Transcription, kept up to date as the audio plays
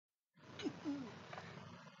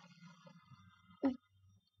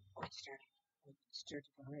got started. I started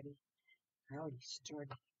already. I already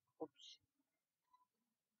started. Oops.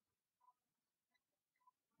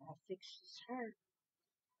 I'll fix this hair.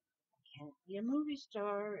 I can't be a movie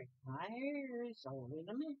star if my hair is all in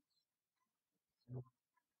a mess. So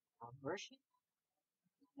I'll brush it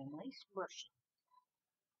with a nice brush.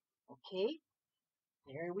 Okay,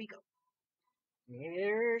 there we go.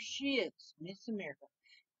 There she is, Miss America.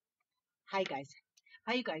 Hi guys.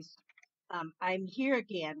 Hi you guys. I'm here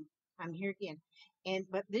again. I'm here again.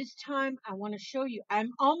 But this time I want to show you.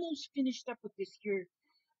 I'm almost finished up with this here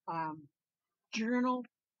um journal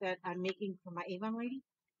that I'm making for my Avon lady.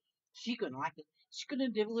 She's gonna like it. She's gonna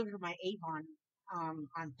deliver my Avon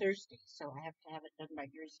on Thursday, so I have to have it done by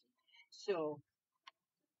Thursday. So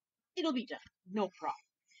it'll be done, no problem.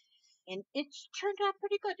 And it's turned out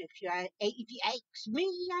pretty good. If you ask me,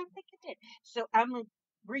 I think it did. So I'm gonna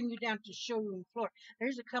bring you down to showroom floor.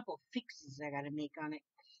 There's a couple fixes I gotta make on it,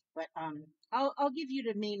 but I'll give you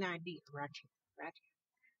the main idea right here. Right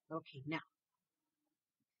here. Okay, now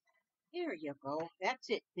here you go. That's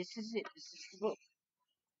it. This is it. This is the book.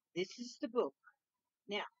 This is the book.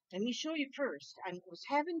 Now, let me show you first. I was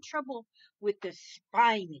having trouble with the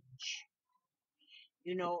spinach,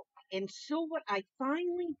 and so what I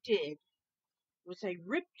finally did was I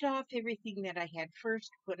ripped off everything that I had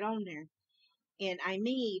first put on there, and I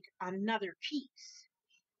made another piece.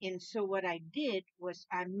 And so what I did was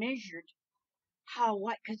I measured how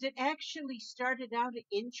wide, because it actually started out an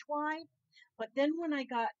inch wide, but then when I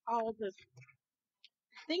got all the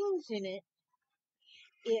things in it,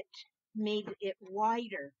 it made it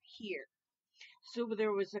wider here. So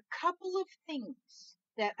there was a couple of things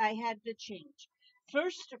that I had to change.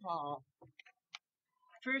 First of all,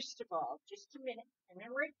 just a minute. I'm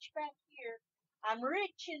gonna reach back here. I'm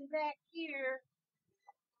reaching back here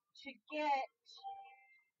to get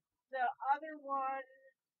the other one.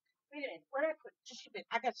 Wait a minute, where did I put? Just a minute.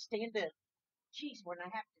 I got to stand up. Jeez, when I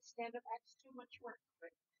have to stand up, that's too much work.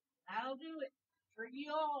 But I'll do it for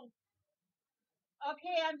you all.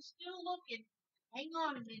 Okay, I'm still looking. Hang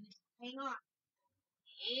on a minute. Hang on.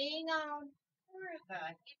 Hang on. Where the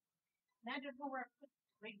heck? I don't know where I put it.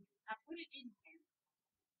 Wait, I put it in here.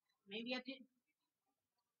 Maybe I didn't.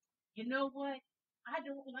 You know what? I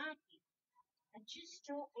don't like it. I just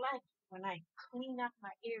don't like it when I clean up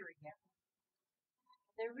my area.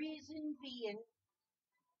 The reason being,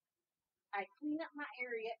 I clean up my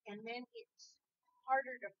area and then it's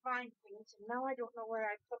harder to find things. And now I don't know where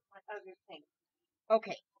I put my other thing.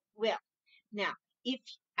 Okay, well, now, if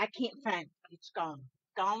I can't find it, it's gone.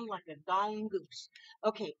 Gone like a gone goose.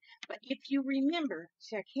 Okay, but if you remember,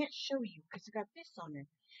 see, I can't show you because I got this on there.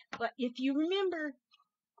 But if you remember,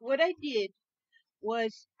 what I did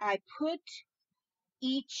was I put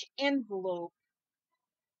each envelope,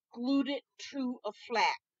 glued it to a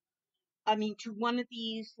flat. To one of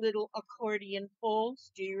these little accordion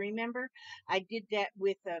folds. Do you remember? I did that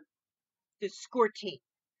with the score tape,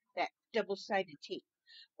 that double-sided tape.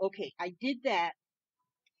 Okay, I did that.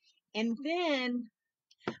 And then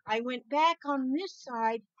I went back on this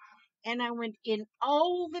side and I went in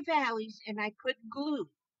all the valleys and I put glue.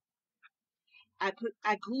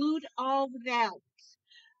 I glued all the valleys.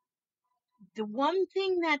 The one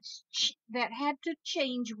thing that had to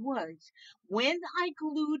change was when I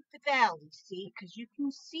glued the valleys, see, because you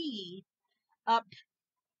can see up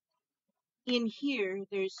in here,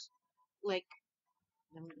 there's like,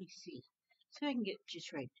 let me see, so I can get it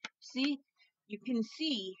just right. See, you can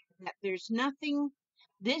see that there's nothing,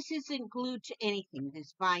 this isn't glued to anything,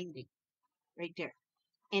 this binding right there.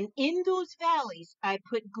 And in those valleys, I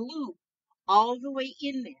put glue all the way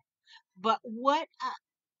in there. But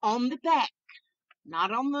on the back,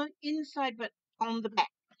 not on the inside, but on the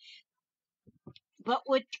back. But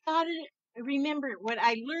what you gotta remember, what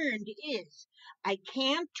I learned is I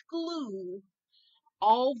can't glue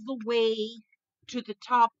all the way to the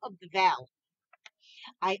top of the valley.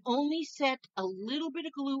 I only set a little bit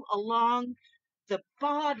of glue along the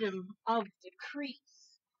bottom of the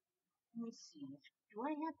crease. Let me see. Do I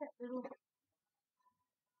have that little?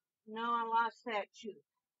 No, I lost that too.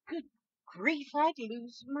 Good grief, I'd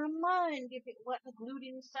lose my mind if it wasn't glued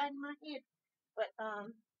inside my head. But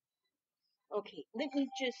okay, let me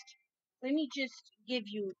just give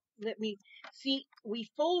you, let me see, we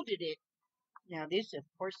folded it. Now this, of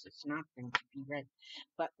course, it's not going to be right,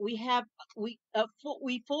 but we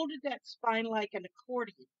folded that spine like an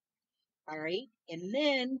accordion, all right? And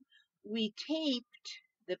then we taped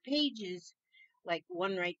the pages, like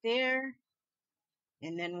one right there,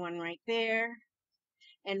 and then one right there,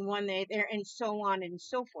 and one there, and so on and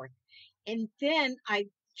so forth. And then I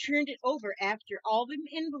turned it over after all the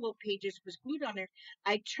envelope pages was glued on there.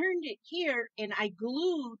 I turned it here and I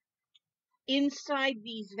glued inside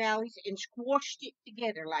these valleys and squashed it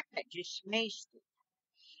together like that, just smashed it.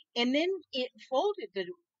 And then it folded,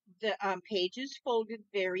 the pages folded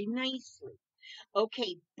very nicely.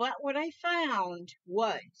 Okay, but what I found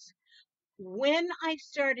was when I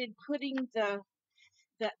started putting the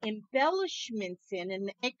embellishments in and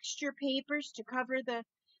the extra papers to cover the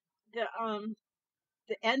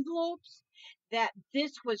envelopes, that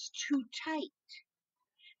this was too tight,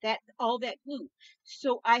 that all that glue.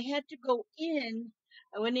 So I had to go in.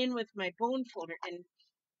 I went in with my bone folder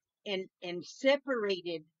and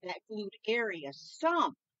separated that glued area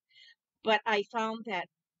some. But I found that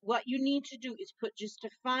what you need to do is put just a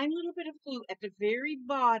fine little bit of glue at the very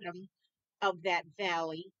bottom of that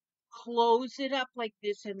valley, close it up like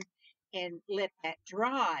this and let that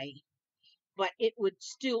dry, but it would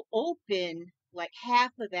still open, like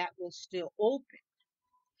half of that will still open.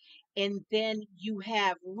 And then you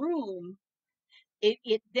have room,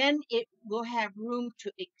 it will have room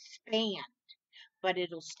to expand, but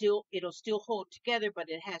it'll still hold together, but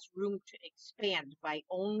it has room to expand by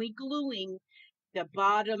only gluing the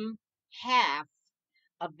bottom half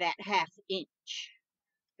of that half inch.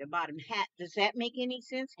 The bottom half. Does that make any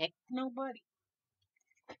sense? Heck, nobody.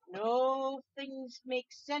 No things make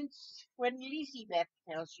sense when Lizzie Beth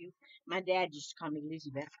tells you. My dad used to call me Lizzie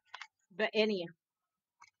Beth. But anyhow,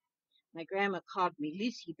 my grandma called me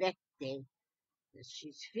Lizzie Beth Day.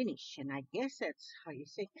 She's finished, and I guess that's how you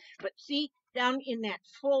say. But see, down in that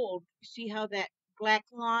fold, see how that black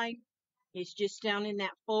line is just down in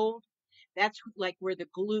that fold? That's like where the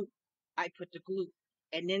glue, I put the glue,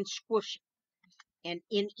 and then squish it. And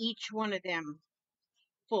in each one of them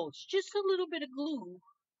folds, just a little bit of glue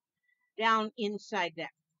down inside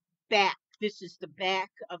that back. This is the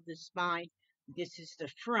back of the spine. This is the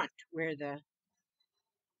front where the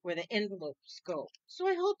envelopes go. So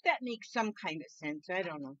I hope that makes some kind of sense. I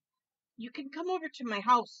don't know. You can come over to my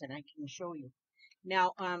house and I can show you.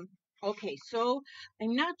 Now, okay, so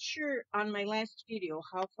I'm not sure on my last video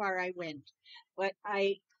how far I went, but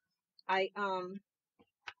I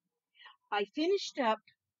finished up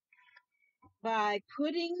by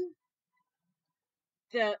putting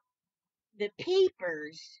the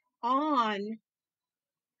papers on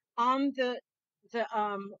the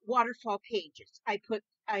waterfall pages. I put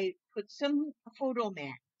some photo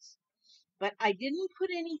mats, but I didn't put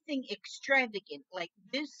anything extravagant. Like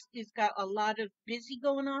this has got a lot of busy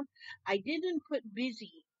going on. I didn't put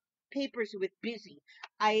busy papers with busy.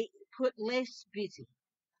 I put less busy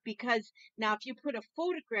because now if you put a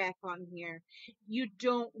photograph on here, you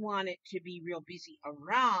don't want it to be real busy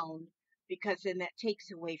around because then that takes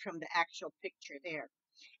away from the actual picture there.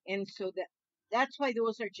 And so that's why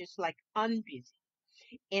those are just like unbusy.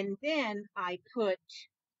 And then I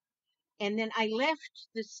left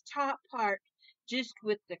this top part just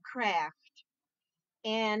with the craft.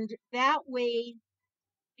 And that way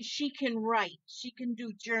she can write, she can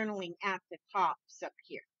do journaling at the tops up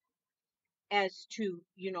here as to,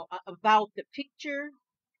 about the picture,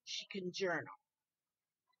 she can journal.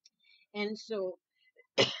 And so,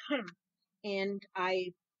 and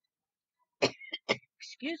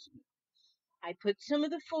excuse me, I put some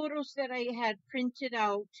of the photos that I had printed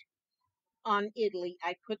out on Italy.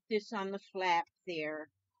 I put this on the flap there.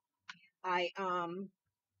 On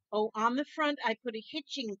the front, I put a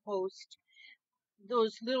hitching post,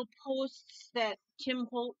 those little posts that Tim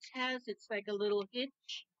Holtz has. It's like a little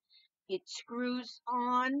hitch. It screws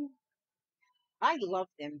on. I love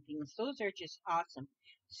them things. Those are just awesome.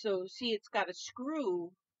 So, see, it's got a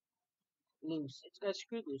screw loose. It's got a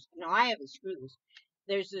screw loose. No, I have a screw loose.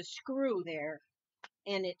 There's a screw there,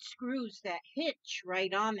 and it screws that hitch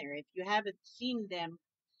right on there. If you haven't seen them,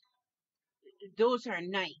 those are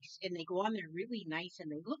nice, and they go on there really nice,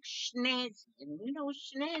 and they look snazzy, and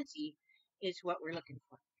snazzy is what we're looking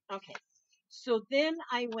for. Okay, so then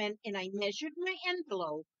I went and I measured my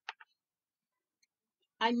envelope.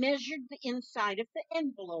 I measured the inside of the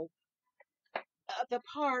envelope, the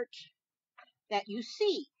part that you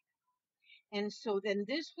see, and so then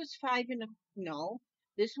this was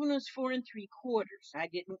this one was 4 3/4. I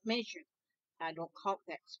didn't measure. I don't count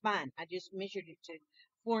that span. I just measured it to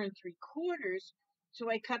 4 3/4.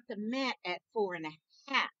 So I cut the mat at 4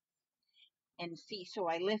 1/2. And see, so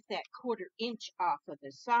I left that 1/4 inch off of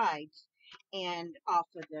the sides and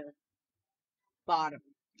off of the bottom,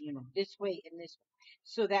 this way and this way.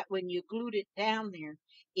 So that when you glued it down there,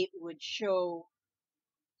 it would show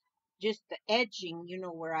just the edging,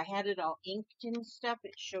 where I had it all inked and stuff.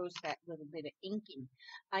 It shows that little bit of inking.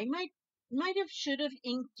 I might have should have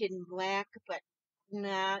inked in black, but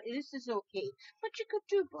nah, this is okay, but you could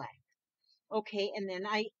do black. Okay, and then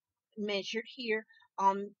I measured here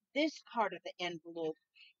on this part of the envelope.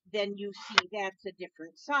 Then you see that's a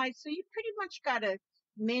different size. So you pretty much got to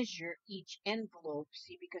measure each envelope.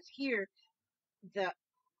 See, because here the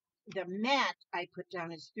mat I put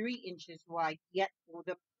down is 3 inches wide, yet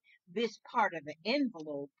this part of the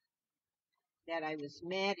envelope that I was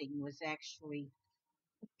matting was actually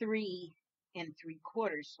 3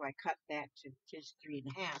 3/4. So I cut that to just 3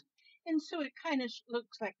 1/2. And so it kind of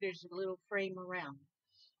looks like there's a little frame around.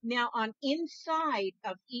 Now on inside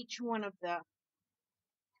of each one of the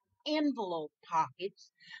envelope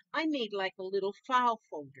pockets, I made like a little file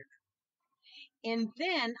folder. And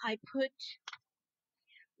then I put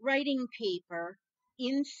writing paper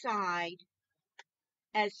inside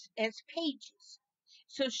as pages.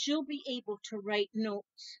 So she'll be able to write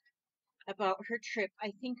notes about her trip.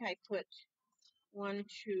 I think I put 1,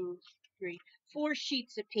 2, 3, 4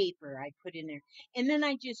 sheets of paper I put in there. And then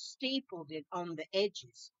I just stapled it on the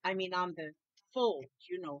edges. I mean, on the fold,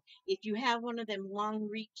 you know. If you have one of them long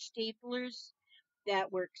reach staplers,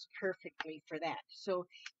 that works perfectly for that. So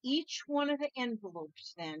each one of the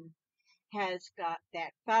envelopes then has got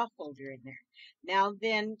that file folder in there. Now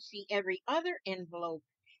then, see, every other envelope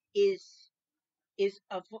is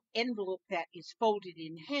a envelope that is folded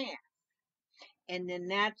in half. And then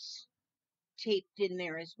that's taped in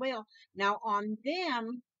there as well. Now on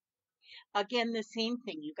them, again, the same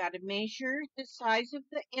thing. You got to measure the size of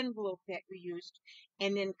the envelope that you used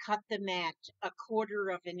and then cut the mat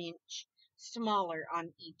 1/4 of an inch smaller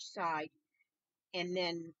on each side. And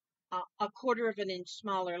then 1/4 of an inch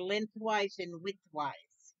smaller lengthwise and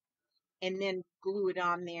widthwise. And then glue it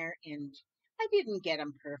on there. And I didn't get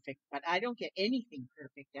them perfect, but I don't get anything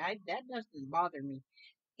perfect. That doesn't bother me.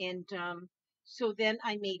 And so then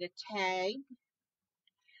I made a tag.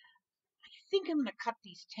 I think I'm going to cut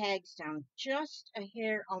these tags down just a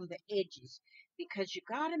hair on the edges because you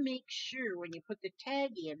got to make sure when you put the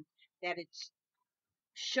tag in that it's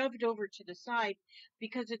shoved over to the side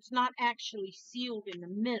because it's not actually sealed in the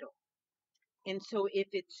middle. And so if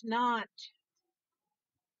it's not,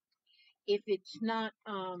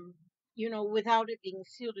 you know, without it being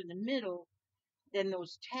sealed in the middle, then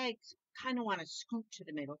those tags kind of want to scoot to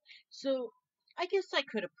the middle. So I guess I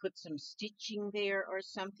could have put some stitching there or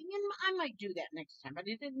something, and I might do that next time, but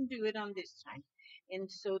I didn't do it on this time. And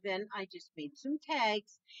so then I just made some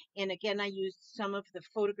tags, and again I used some of the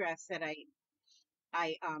photographs that I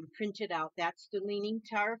printed out. That's the Leaning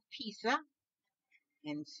Tower of Pisa,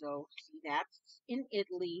 and so see that's in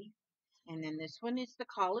Italy, and then this one is the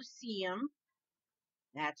Colosseum.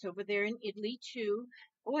 That's over there in Italy too.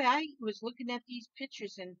 Boy, I was looking at these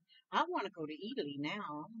pictures and I want to go to Italy now.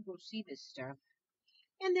 I want to go see this stuff.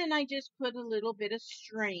 And then I just put a little bit of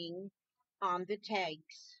string on the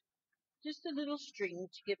tags. Just a little string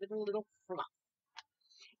to give it a little fluff.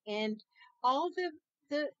 And all the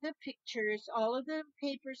pictures, all of the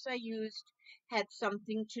papers I used had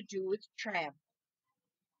something to do with travel.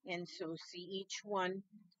 And so see each one,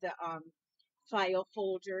 the file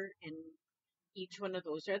folder and each one of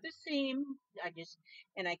those are the same.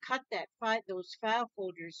 I cut those file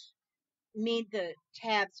folders, made the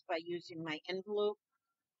tabs by using my envelope.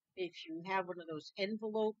 If you have one of those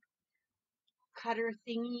envelope cutter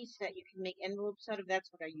thingies that you can make envelopes out of,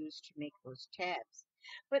 that's what I used to make those tabs.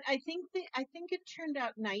 But I think it turned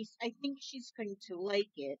out nice. I think she's going to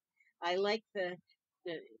like it. I like the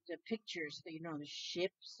the pictures, you know, the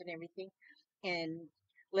ships and everything. And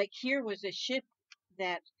like here was a ship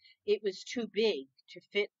that it was too big to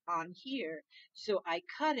fit on here. So I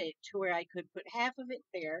cut it to where I could put half of it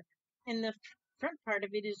there and the front part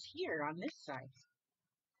of it is here on this side.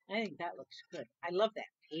 I think that looks good. I love that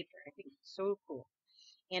paper. I think it's so cool.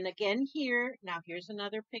 And again here, now here's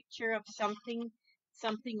another picture of something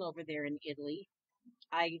over there in Italy.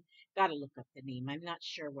 I gotta look up the name. I'm not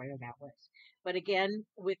sure where that was. But again,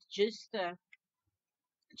 with just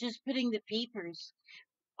putting the papers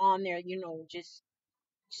on there, you know, just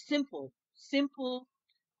simple,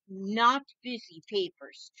 not busy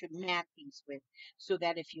papers to mat these with, so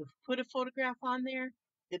that if you put a photograph on there,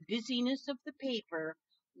 the busyness of the paper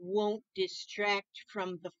won't distract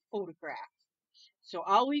from the photograph. So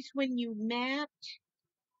always when you mat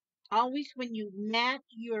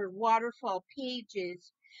your waterfall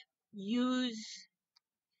pages, use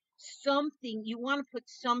something. You want to put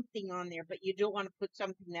something on there, but you don't want to put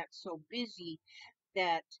something that's so busy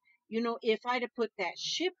that, you know, if I'd have put that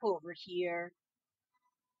ship over here,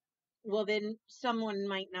 well, then someone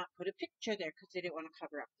might not put a picture there because they didn't want to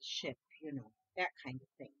cover up the ship, you know, that kind of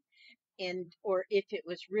thing. And, or if it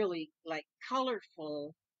was really like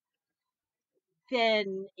colorful,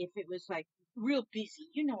 then if it was like real busy,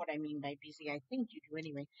 you know what I mean by busy, I think you do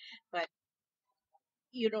anyway. But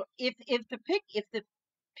if the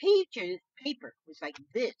paper was like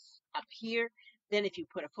this up here, then if you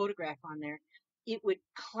put a photograph on there, it would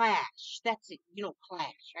clash. That's it,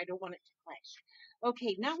 clash. I don't want it to clash.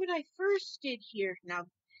 Okay, now what I first did here, now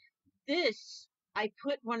this, I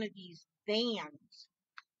put one of these bands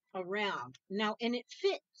around. Now, and it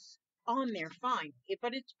fits on there fine,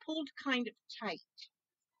 but it's pulled kind of tight.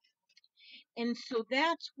 And so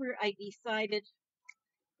that's where I decided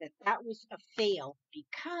that was a fail,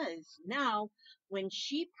 because now when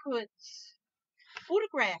she puts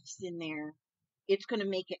photographs in there, it's going to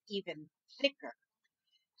make it even thicker.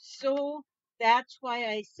 So that's why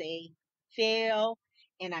I say fail,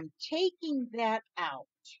 and I'm taking that out.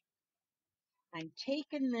 I'm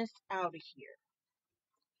taking this out of here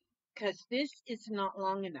because this is not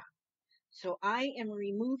long enough. So I am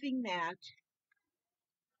removing that.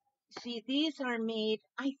 See, these are made,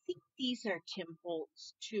 I think these are Tim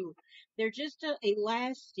Holtz too. They're just a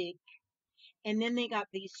elastic, and then they got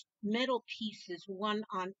these metal pieces, one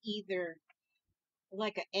on either,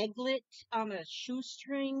 like an egglet on a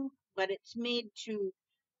shoestring, but it's made to,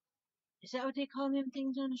 is that what they call them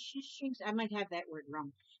things on a shoestrings? I might have that word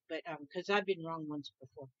wrong, but because I've been wrong once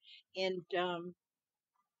before. And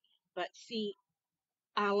but see,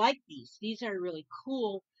 I like these. These are really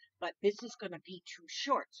cool, but this is going to be too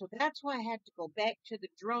short. So that's why I had to go back to the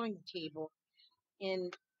drawing table,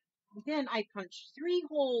 and then I punched 3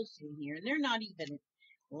 holes in here, and they're not even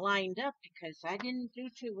lined up because I didn't do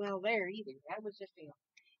too well there either. That was a fail.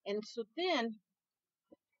 And so then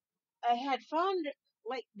I had found,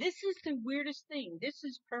 like, this is the weirdest thing. This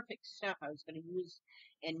is perfect stuff I was going to use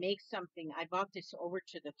and make something. I bought this over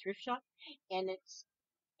to the thrift shop, and it's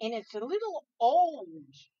a little old,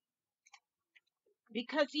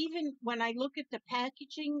 because even when I look at the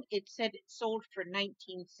packaging, it said it sold for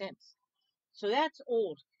 19 cents. So that's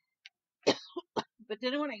old. But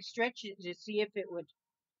then when I stretch it to see if it would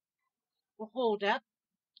hold up,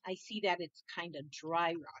 I see that it's kind of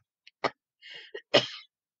dry rot.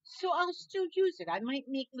 So I'll still use it. I might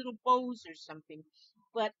make little bows or something,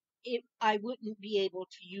 but I wouldn't be able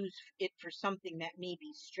to use it for something that may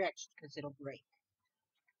be stretched because it'll break.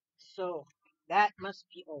 So that must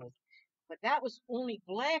be old. But that was only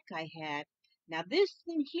black I had. Now this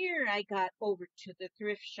thing here I got over to the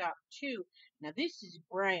thrift shop too. Now this is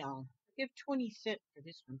brown. I give 20 cents for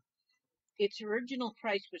this one. Its original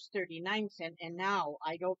price was 39 cents, and now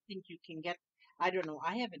I don't think you can get, I don't know,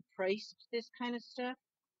 I haven't priced this kind of stuff.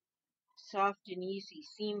 Soft and easy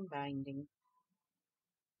seam binding.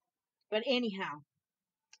 But anyhow,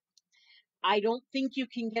 I don't think you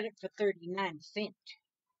can get it for 39 cents.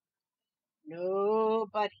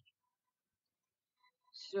 Nobody.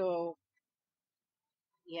 So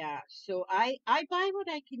yeah, so I buy what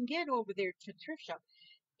I can get over there to thrift shop,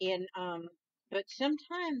 and but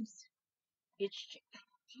sometimes it's,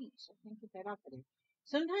 jeez, I can't get that off of there.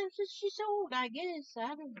 Sometimes it's just old, I guess.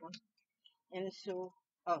 I don't know. And so,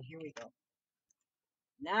 oh, here we go.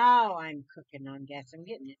 Now I'm cooking on gas. I'm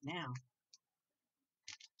getting it now.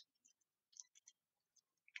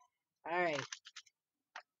 All right.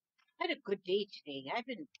 I had a good day today. I've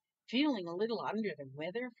been feeling a little under the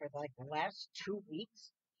weather for like the last 2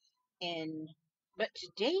 weeks, and but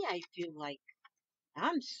today I feel like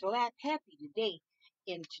I'm slap happy today.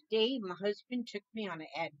 And today my husband took me on an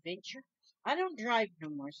adventure. I don't drive no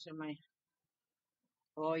more, so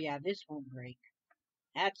oh yeah, this won't break.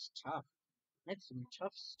 That's tough. That's some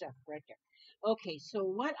tough stuff right there. Okay, so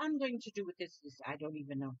what I'm going to do with this is I don't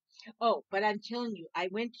even know. Oh, but I'm telling you,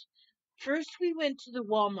 first we went to the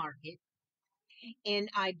Walmart, and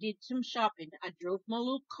I did some shopping. I drove my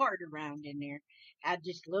little cart around in there. I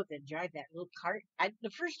just love to drive that little cart. The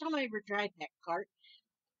first time I ever drive that cart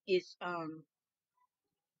is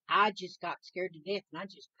I just got scared to death, and I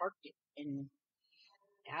just parked it, and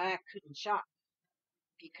I couldn't shop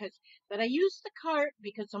because, but I used the cart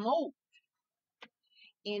because I'm old,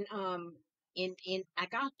 and I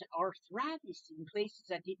got the arthritis in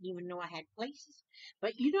places I didn't even know I had places.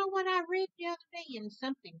 But you know what I read the other day in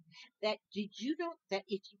something, that did you know that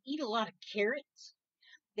if you eat a lot of carrots,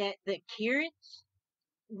 that the carrots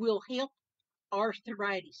will help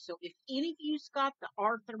arthritis. So if any of you's got the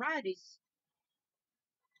arthritis,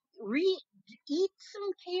 re- eat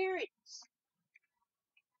some carrots.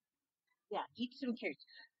 Yeah, eat some carrots.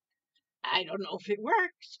 I don't know if it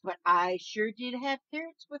works, but I sure did have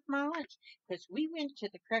carrots with my lunch because we went to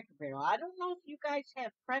the Cracker Barrel. I don't know if you guys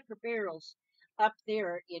have Cracker Barrels up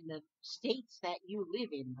there in the states that you live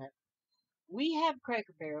in, but we have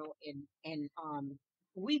Cracker Barrel, and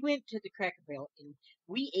we went to the Cracker Barrel and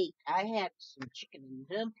we ate. I had some chicken and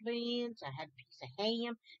dumplings. I had a piece of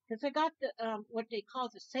ham because I got the what they call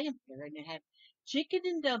the sampler, and it had chicken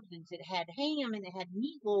and dumplings. It had ham and it had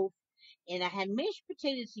meatloaf, and I had mashed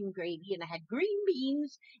potatoes and gravy, and I had green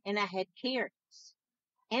beans, and I had carrots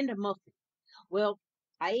and a muffin. Well,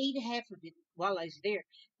 I ate half of it while I was there,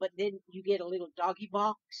 but then you get a little doggy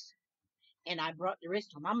box, and I brought the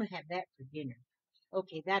rest home. I'm gonna have that for dinner.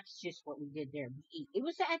 Okay, that's just what we did there. We eat. It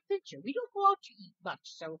was an adventure. We don't go out to eat much,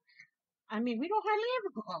 so I mean, we don't hardly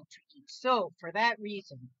ever go out to eat. So for that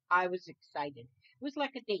reason, I was excited. It was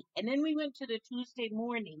like a date. And then we went to the Tuesday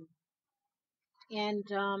morning, and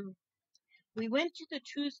we went to the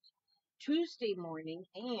Tuesday morning,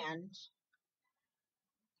 and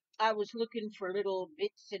I was looking for little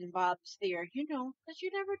bits and bobs there, because you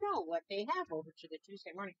never know what they have over to the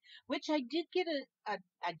Tuesday morning. Which I did get I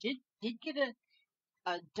did get a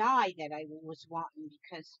die that I was wanting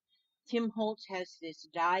because Tim Holtz has this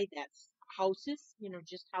die that's houses,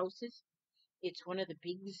 just houses. It's one of the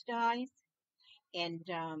biggest dies, and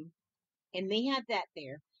they had that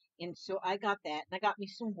there, and so I got that, and I got me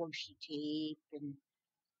some washi tape, and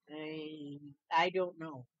I don't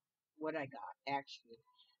know what I got actually.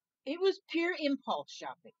 It was pure impulse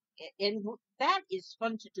shopping, and that is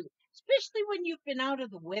fun to do, especially when you've been out of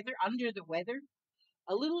the weather, under the weather.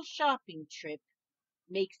 A little shopping trip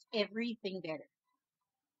makes everything better.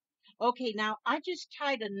 Okay, now I just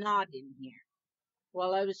tied a knot in here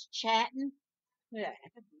while I was chatting. Yeah, I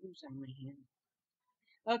have bruise on my hand.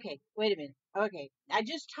 Okay, wait a minute. Okay, I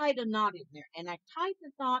just tied a knot in there, and I tied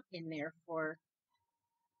the knot in there for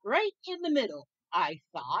right in the middle. I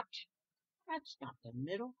thought that's not the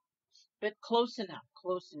middle, but close enough,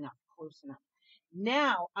 close enough, close enough.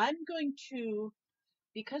 Now I'm going to,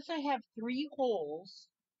 because I have 3 holes.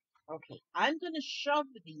 Okay, I'm going to shove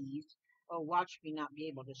these. Oh, watch me not be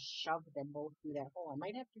able to shove them both through that hole. I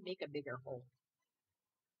might have to make a bigger hole.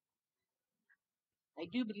 I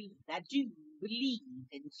do believe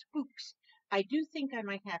in spooks. I do think I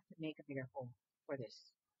might have to make a bigger hole for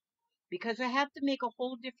this because I have to make a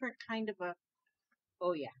whole different kind of a.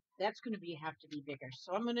 Oh yeah, that's going to have to be bigger.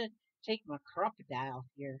 So I'm going to take my crocodile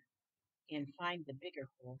here and find the bigger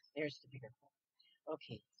hole. There's the bigger hole.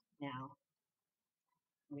 Okay, now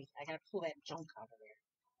wait, I got to pull that junk out of there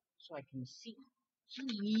so I can see. Okay,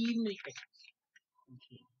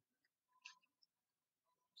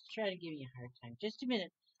 just try to give you a hard time. Just a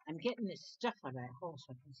minute. I'm getting this stuff out of that hole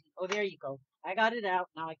so I can see. Oh, there you go. I got it out.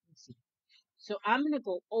 Now I can see. So I'm going to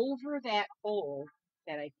go over that hole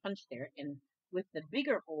that I punched there and with the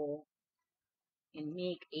bigger hole and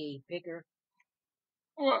make a bigger.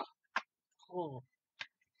 Ugh, oh,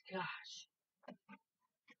 gosh.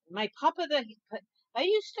 My I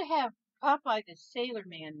used to have Popeye the Sailor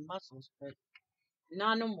Man muscles, but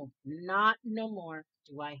not no more. Not no more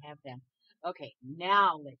do I have them. Okay,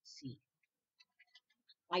 now let's see.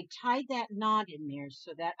 I tied that knot in there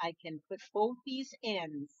so that I can put both these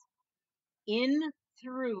ends in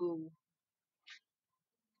through.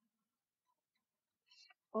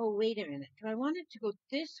 Oh, wait a minute. Do I want it to go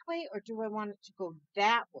this way or do I want it to go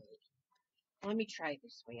that way? Let me try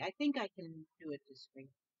this way. I think I can do it this way.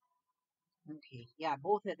 Okay, yeah,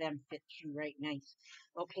 both of them fit through right nice.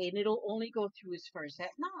 Okay, and it'll only go through as far as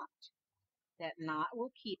that knot. That knot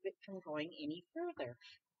will keep it from going any further.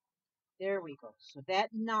 There we go. So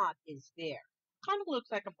that knot is there. Kind of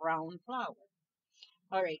looks like a brown flower.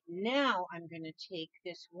 All right, now I'm going to take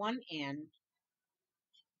this one end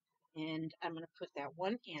and I'm going to put that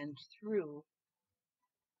one end through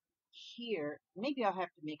here. Maybe I'll have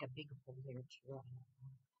to make a big hole there too.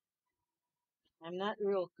 I'm not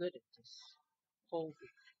real good at this hole.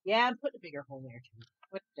 Yeah, I'm putting a bigger hole there too.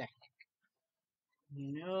 What the heck?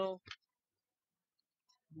 You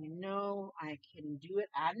know, I can do it.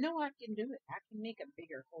 I know I can do it. I can make a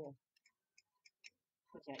bigger hole.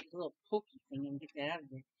 Put that little pokey thing and get that out of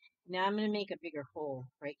there. Now I'm going to make a bigger hole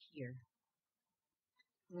right here.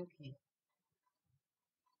 Okay.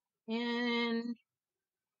 And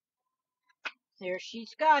there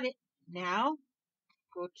she's got it. Now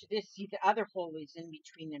go to this. See, the other hole is in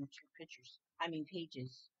between them 2 pages.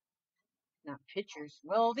 Not pictures.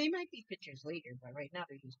 Well, they might be pictures later, but right now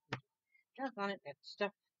they're just pictures. Doggone it, that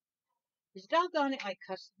stuff. Is doggone it like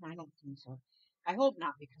custom? I don't think so. I hope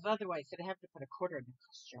not, because otherwise I'd have to put a quarter in the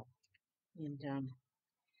cost jar. And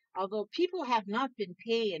although people have not been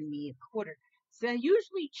paying me a quarter, so I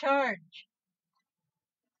usually charge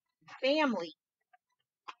family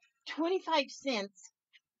 25 cents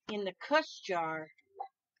in the cuss jar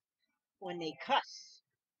when they cuss.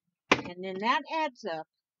 And then that adds up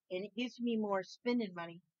and it gives me more spending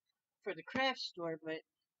money for the craft store, but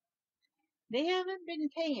they haven't been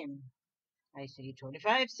paying. I say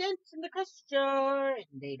 25 cents in the customer,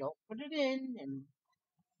 and they don't put it in.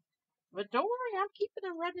 But don't worry, I'm keeping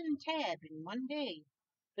a running tab, and one day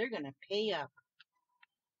they're gonna pay up.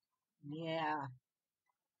 Yeah,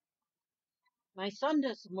 my son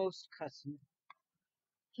does the most cussing.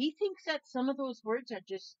 He thinks that some of those words are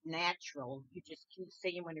just natural. You just can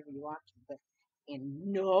say them whenever you want to.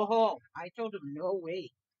 And no, I told him no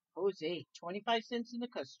way. Jose, 25 cents in the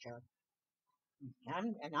customer.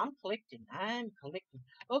 I'm collecting. I'm collecting.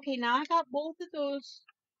 Okay, now I got both of those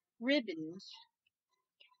ribbons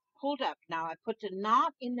pulled up. Now I put the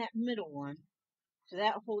knot in that middle one, so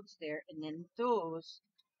that holds there, and then those.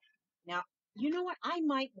 Now, you know what? I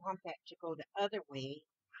might want that to go the other way,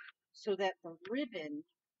 so that the ribbon,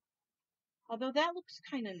 although that looks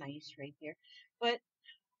kind of nice right there, but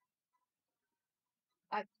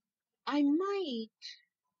I I might.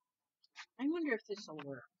 I wonder if this will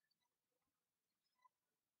work,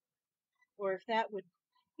 or if that would.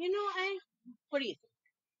 What do you think?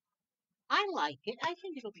 I like it. I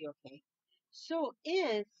think it'll be okay. So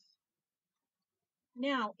if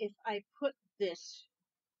I put this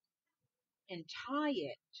and tie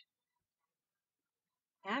it,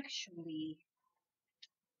 actually,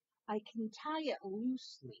 I can tie it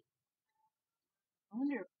loosely. I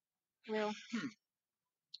wonder, well,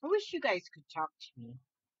 I wish you guys could talk to me.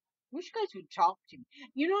 I wish you guys would talk to me.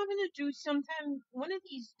 You know what I'm going to do sometime? One of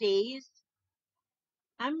these days,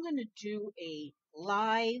 I'm going to do a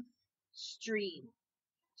live stream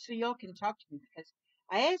so y'all can talk to me, because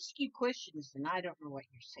I ask you questions and I don't know what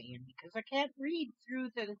you're saying because I can't read through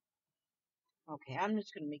the. Okay, I'm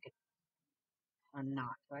just going to make it a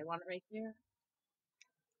knot. Do I want it right there?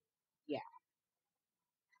 Yeah.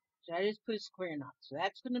 So I just put a square knot. So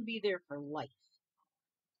that's going to be there for life.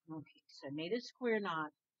 Okay, so I made a square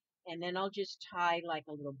knot, and then I'll just tie like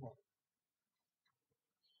a little bow.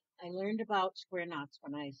 I learned about square knots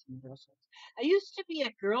when I was in Girl Scouts. I used to be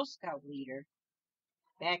a Girl Scout leader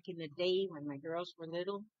back in the day when my girls were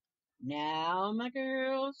little. Now my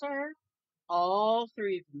girls are all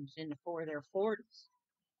three of them their 40s.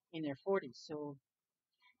 In their 40s. So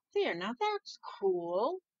there, now that's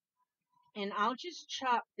cool. And I'll just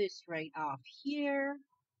chop this right off here.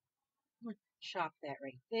 Chop that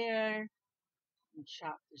right there. And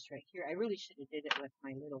chop this right here. I really should have did it with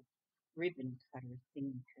my little ribbon cutter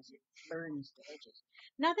thing because it burns the edges.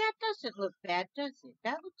 Now that doesn't look bad, does it?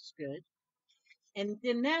 That looks good. And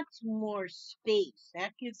then that's more space.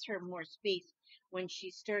 That gives her more space when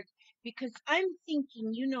she starts. Because I'm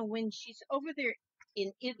thinking, when she's over there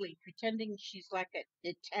in Italy pretending she's like an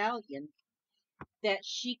Italian, that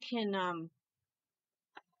she can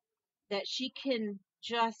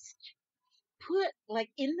just put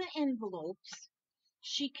like in the envelopes,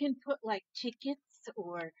 she can put like tickets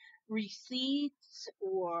or receipts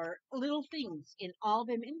or little things in all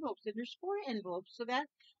them envelopes. And there's 4 envelopes, so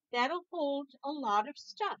that'll hold a lot of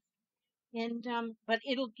stuff. And but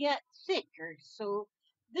it'll get thicker, so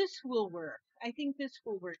this will work. I think this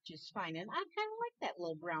will work just fine. And I kind of like that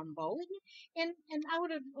little brown bow. And I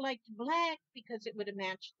would have liked black because it would have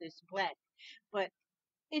matched this black. But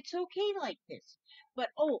it's okay like this. But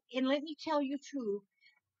and let me tell you too,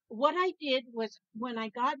 what I did was when I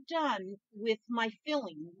got done with my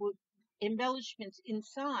filling with embellishments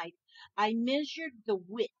inside, I measured the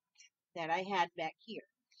width that I had back here.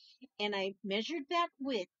 And I measured that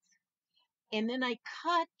width, and then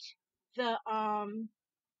the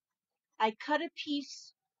I cut a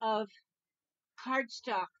piece of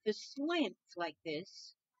cardstock, the slant like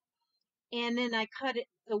this, and then I cut it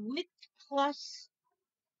the width plus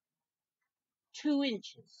 2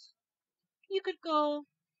 inches. You could go,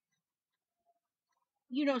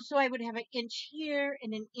 so I would have an inch here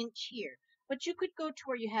and an inch here. But you could go to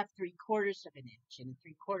where you have 3/4 of an inch and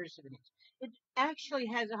 3/4 of an inch. It actually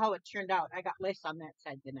has how it turned out. I got less on that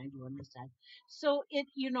side than I do on this side. So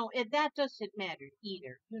that doesn't matter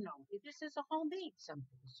either. This is a homemade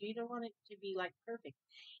something, so you don't want it to be like perfect.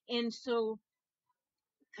 And so,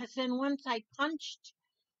 because then once I punched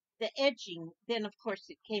the edging, then of course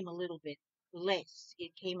it came a little bit less.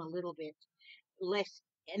 It came a little bit less.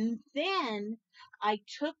 And then I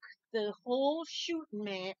took the whole shoot and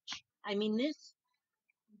match. I mean,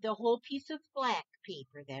 the whole piece of black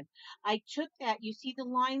paper. Then I took that. You see the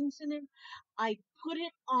lines in it? I put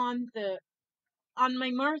it on my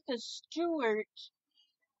Martha Stewart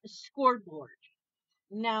scoreboard.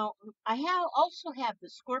 Now I also have the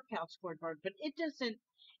Scorpal scoreboard, but it doesn't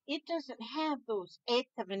have those 1/8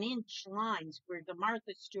 of an inch lines where the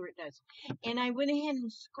Martha Stewart does. And I went ahead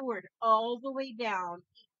and scored all the way down,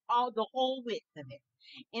 all the whole width of it.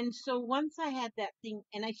 And so once I had that thing,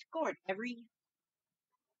 and I scored every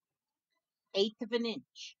eighth of an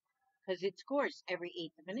inch because it scores every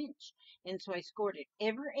eighth of an inch. And so I scored it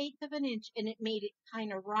every eighth of an inch, and it made it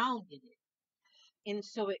kind of rounded it. And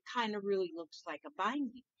so it kind of really looks like a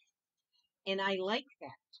binding. And I like that.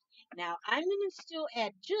 Now I'm going to still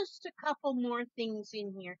add just a couple more things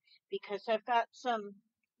in here because I've got some,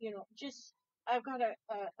 just I've got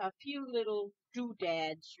a few little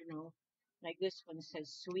doodads, like this one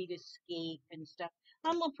says Sweet Escape and stuff.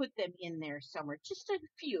 I'm going to put them in there somewhere, just a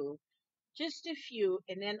few,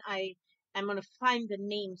 and then I'm going to find the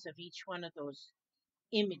names of each one of those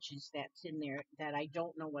images that's in there that I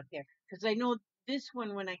don't know what they're, because I know this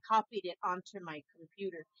one, when I copied it onto my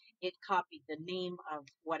computer, it copied the name of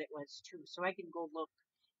what it was too. So I can go look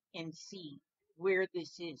and see where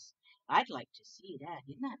this is. I'd like to see that.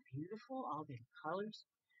 Isn't that beautiful? All the colors.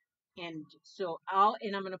 And so I'm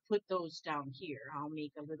going to put those down here. I'll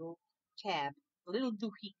make a little tab, a little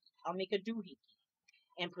doohickey. I'll make a doohickey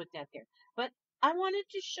and put that there. But I wanted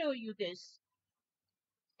to show you this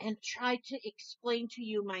and try to explain to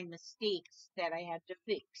you my mistakes that I had to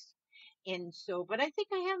fix. And so, but I think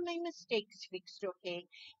I have my mistakes fixed okay.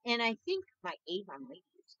 And I think my Avon lady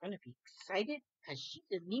is going to be excited because she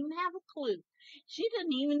doesn't even have a clue. She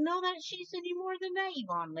doesn't even know that she's any more than an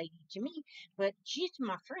Avon lady to me. But she's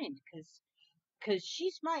my friend because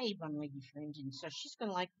she's my Avon lady friend, and so she's going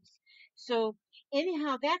to like this. So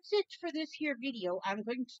anyhow, that's it for this here video. I'm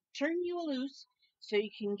going to turn you loose so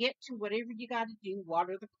you can get to whatever you got to do.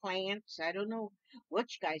 Water the plants. I don't know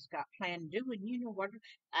what you guys got planned to do, and water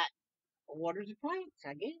the plants,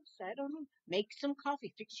 I guess. I don't know. Make some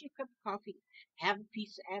coffee. Fix you a cup of coffee. Have a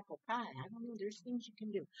piece of apple pie. I don't know. There's things you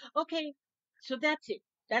can do. Okay, so that's it.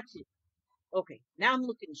 That's it. Okay, now I'm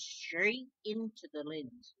looking straight into the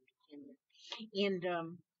lens. And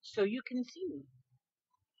so you can see me.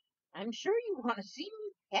 I'm sure you want to see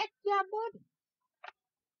me. Heck yeah, buddy.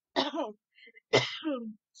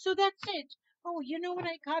 So that's it. Oh, you know what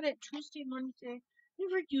I got at Tuesday, Wednesday?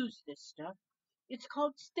 Never used this stuff. It's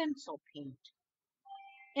called stencil paint.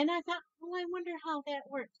 And I thought, well, I wonder how that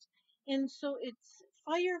works. And so it's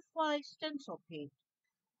Firefly stencil paint,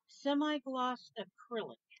 semi-gloss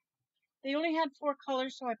acrylic. They only had 4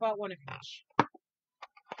 colors, so I bought one of each.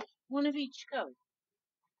 One of each color.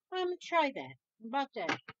 I'm gonna try that. About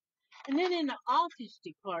that. And then in the office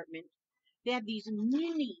department, they had these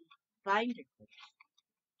mini binder clips.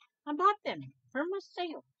 I bought them for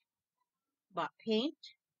myself. Bought paint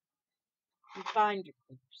and binder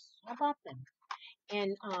clips. I bought them.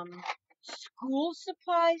 And school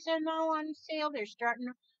supplies are now on sale. They're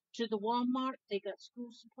starting to the Walmart. They got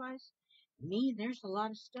school supplies. Me, there's a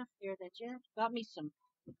lot of stuff there that you have. Got me some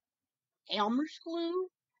Elmer's glue.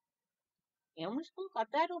 Elmer's glue.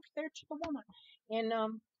 Got that over there to the Walmart. And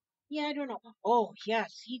yeah, I don't know. Oh yeah,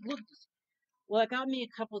 see, look. Well, I got me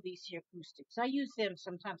a couple of these here glue sticks. I use them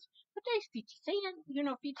sometimes. But they 50 cents.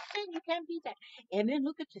 50 cents, you can't beat that. And then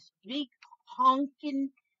look at this big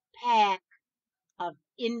honking pack of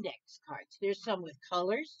index cards. There's some with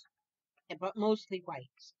colors, but mostly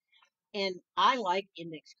whites. And I like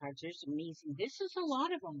index cards. They're amazing. This is a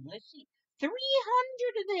lot of them. Let's see. 300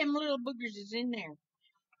 of them little boogers is in there.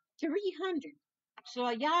 300. So,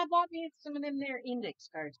 yeah, I bought me some of them there index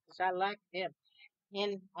cards because I like them.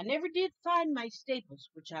 And I never did find my staples,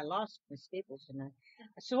 which I lost my staples,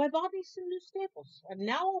 so I bought me some new staples. And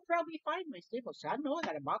now I'll probably find my staples. So I know I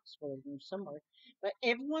got a box full of them somewhere. But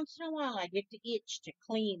every once in a while, I get the itch to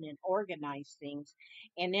clean and organize things,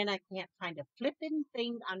 and then I can't find a flipping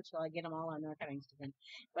thing until I get them all unorganized again.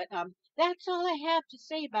 But that's all I have to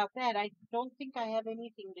say about that. I don't think I have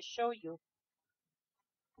anything to show you.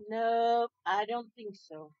 No, I don't think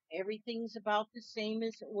so. Everything's about the same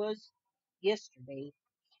as it was yesterday.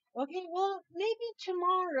 Okay, well, maybe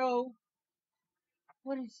tomorrow.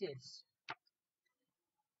 What is this?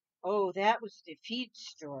 Oh, that was the feed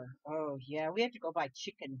store. Oh, yeah, we had to go buy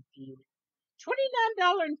chicken feed.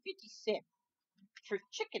 $29.50 for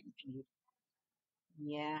chicken feed.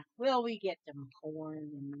 Yeah, well, we get them corn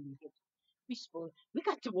and we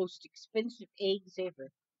got the most expensive eggs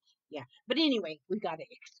ever. Yeah, but anyway, we got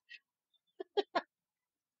eggs.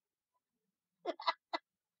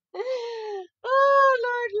 Oh,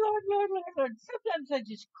 Lord. Sometimes I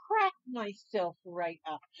just crack myself right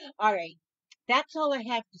up. All right. That's all I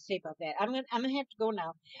have to say about that. I'm gonna have to go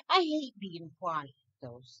now. I hate being quiet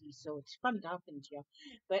though, see, so it's fun talking to you.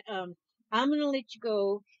 But I'm gonna let you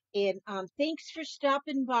go, and thanks for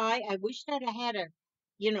stopping by. I wish that I had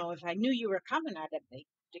if I knew you were coming, I'd have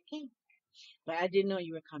baked a cake. But I didn't know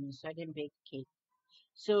you were coming, so I didn't bake a cake.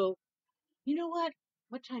 So you know what?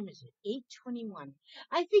 What time is it? 8:21.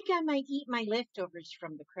 I think I might eat my leftovers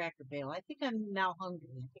from the Cracker Barrel. I think I'm now hungry.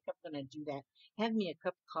 I think I'm going to do that. Have me a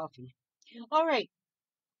cup of coffee. All right.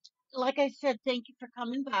 Like I said, thank you for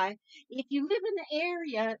coming by. If you live in the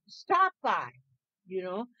area, stop by. You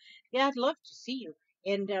know, yeah, I'd love to see you.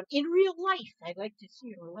 And in real life, I'd like to see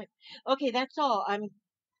you in real life. Okay, that's all.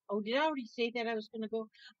 Oh, did I already say that I was going to go?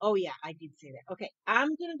 Oh, yeah, I did say that. Okay,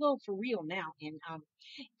 I'm going to go for real now and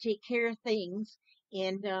take care of things.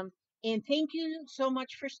 And thank you so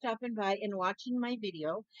much for stopping by and watching my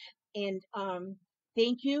video. And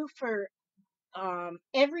thank you for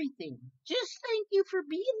everything. Just thank you for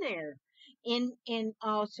being there. And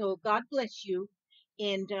also God bless you.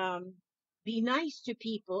 And be nice to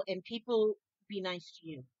people, and people be nice to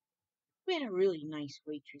you. We had a really nice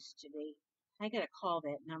waitress today. I gotta call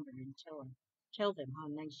that number and tell them how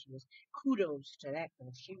nice she was. Kudos to that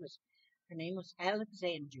girl. Her name was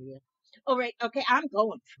Alexandria. All right, okay, I'm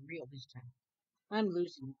going for real this time. I'm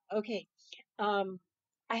losing it. Okay, um,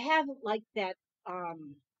 I have like that.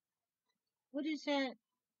 What is that?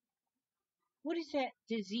 What is that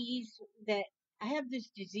disease that I have? This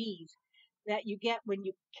disease that you get when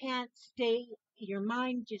you can't stay. Your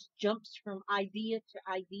mind just jumps from idea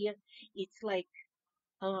to idea. It's like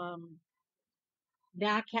um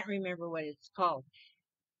now I can't remember what it's called.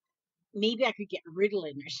 Maybe I could get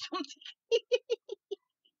Ritalin or something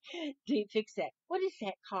to fix that. What is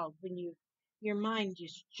that called when your mind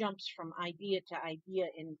just jumps from idea to idea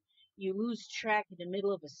and you lose track in the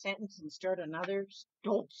middle of a sentence and start another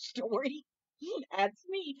story? That's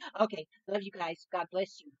me. Okay, love you guys. God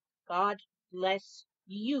bless you. God bless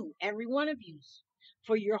you, every one of you,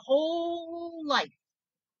 for your whole life.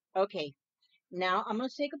 Okay, now I'm gonna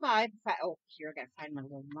say goodbye. Oh, here I gotta find my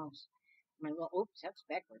little mouse. My little oops, that's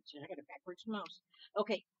backwards. I got a backwards mouse.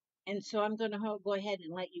 Okay, and so I'm gonna go ahead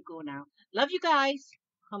and let you go now. Love you guys.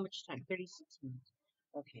 How much time? 36 minutes.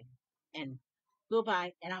 Okay, and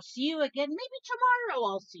goodbye. And I'll see you again. Maybe tomorrow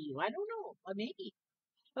I'll see you. I don't know. Or maybe.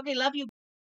 Okay, love you.